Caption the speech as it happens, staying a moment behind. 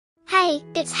Hey,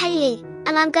 it's Hayley,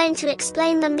 and I'm going to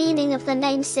explain the meaning of the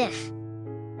name Sif.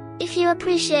 If you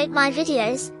appreciate my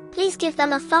videos, please give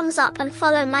them a thumbs up and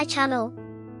follow my channel.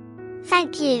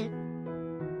 Thank you.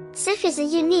 Sif is a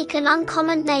unique and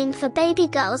uncommon name for baby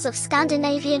girls of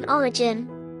Scandinavian origin.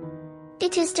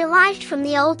 It is derived from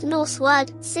the Old Norse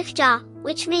word, sifja,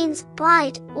 which means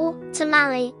bride, or to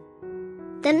marry.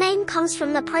 The name comes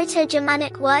from the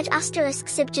Proto-Germanic word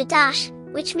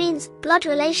 *sibja-, which means blood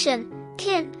relation,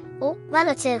 kin, or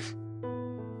relative.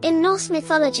 In Norse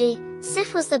mythology,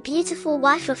 Sif was the beautiful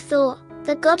wife of Thor,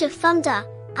 the god of thunder,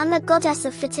 and the goddess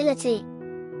of fertility.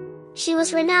 She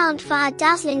was renowned for her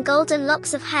dazzling golden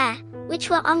locks of hair, which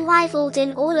were unrivaled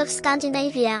in all of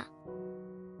Scandinavia.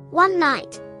 One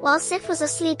night, while Sif was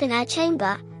asleep in her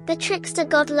chamber, the trickster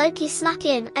god Loki snuck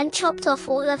in and chopped off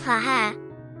all of her hair.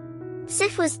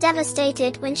 Sif was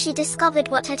devastated when she discovered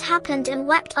what had happened and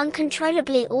wept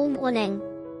uncontrollably all morning.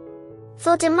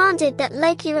 Thor demanded that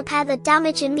Loki repair the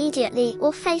damage immediately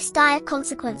or face dire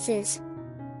consequences.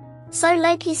 So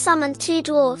Loki summoned two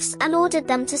dwarfs and ordered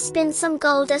them to spin some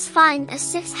gold as fine as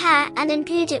Sif's hair and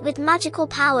imbued it with magical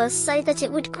powers so that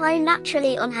it would grow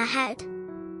naturally on her head.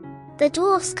 The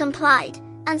dwarfs complied,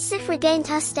 and Sif regained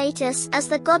her status as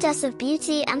the goddess of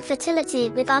beauty and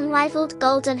fertility with unrivaled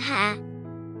golden hair.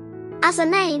 As a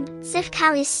name, Sif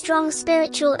carries strong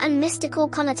spiritual and mystical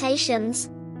connotations.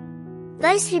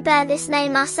 Those who bear this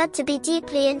name are said to be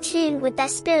deeply in tune with their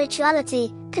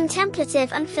spirituality,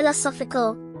 contemplative and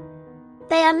philosophical.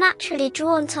 They are naturally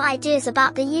drawn to ideas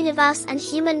about the universe and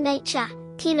human nature,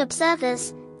 keen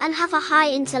observers, and have a high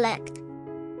intellect.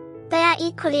 They are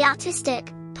equally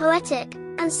artistic, poetic,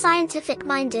 and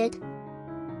scientific-minded.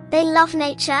 They love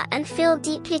nature and feel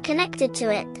deeply connected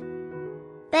to it.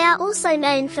 They are also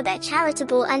known for their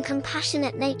charitable and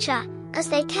compassionate nature, as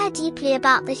they care deeply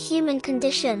about the human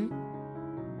condition.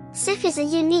 Sif is a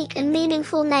unique and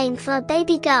meaningful name for a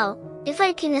baby girl,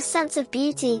 evoking a sense of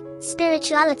beauty,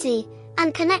 spirituality,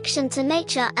 and connection to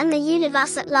nature and the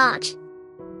universe at large.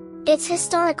 Its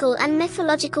historical and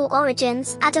mythological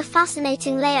origins add a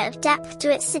fascinating layer of depth to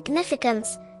its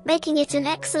significance, making it an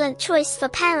excellent choice for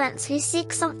parents who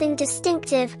seek something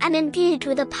distinctive and imbued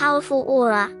with a powerful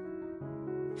aura.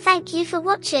 Thank you for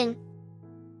watching.